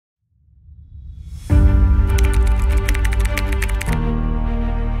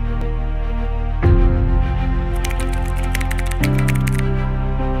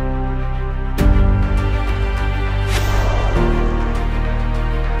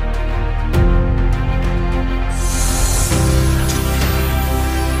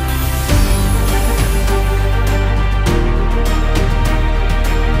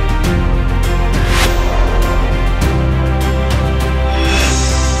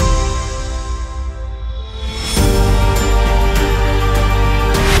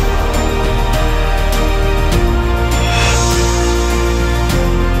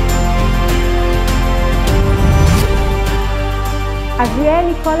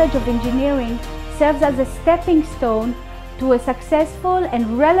College of Engineering serves as a stepping stone to a successful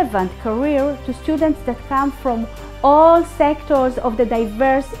and relevant career to students that come from all sectors of the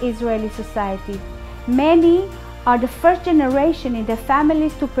diverse Israeli society. Many are the first generation in their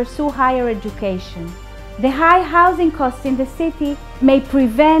families to pursue higher education. The high housing costs in the city may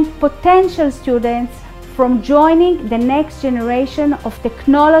prevent potential students from joining the next generation of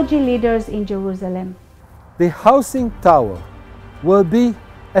technology leaders in Jerusalem. The housing tower will be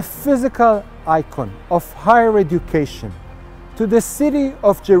a physical icon of higher education to the city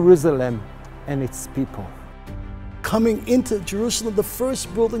of Jerusalem and its people. Coming into Jerusalem, the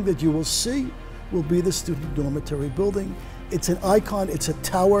first building that you will see will be the student dormitory building. It's an icon, it's a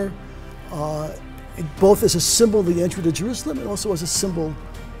tower. It both as a symbol of the entry to Jerusalem and also as a symbol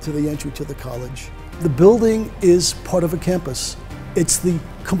to the entry to the college. The building is part of a campus. It's the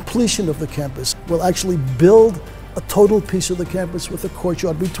completion of the campus. We'll actually build a total piece of the campus with a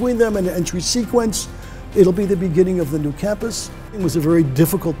courtyard between them and an entry sequence. It'll be the beginning of the new campus. It was a very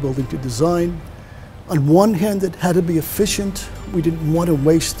difficult building to design. On one hand, it had to be efficient. We didn't want to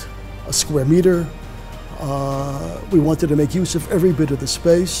waste a square meter. We wanted to make use of every bit of the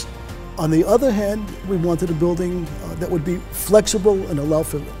space. On the other hand, we wanted a building that would be flexible and allow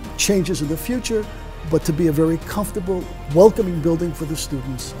for changes in the future, but to be a very comfortable, welcoming building for the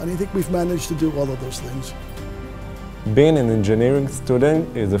students. And I think we've managed to do all of those things. Being an engineering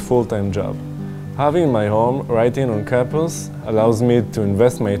student is a full-time job. Having my home right in on campus allows me to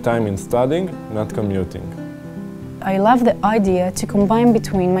invest my time in studying, not commuting. I love the idea to combine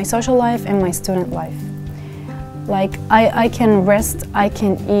between my social life and my student life. Like, I can rest, I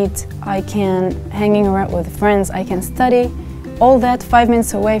can eat, I can hanging around with friends, I can study, all that 5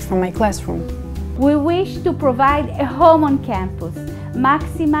 minutes away from my classroom. We wish to provide a home on campus,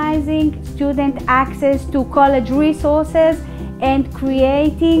 maximizing student access to college resources and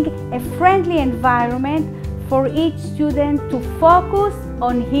creating a friendly environment for each student to focus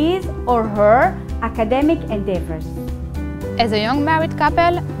on his or her academic endeavors. As a young married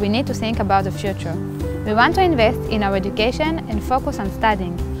couple, we need to think about the future. We want to invest in our education and focus on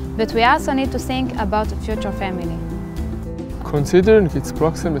studying, but we also need to think about the future family. Considering its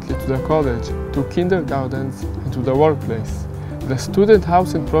proximity to the college, to kindergartens and to the workplace, the student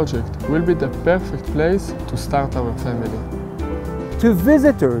housing project will be the perfect place to start our family. To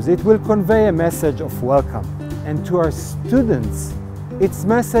visitors, it will convey a message of welcome, and to our students, its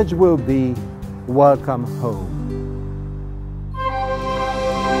message will be welcome home.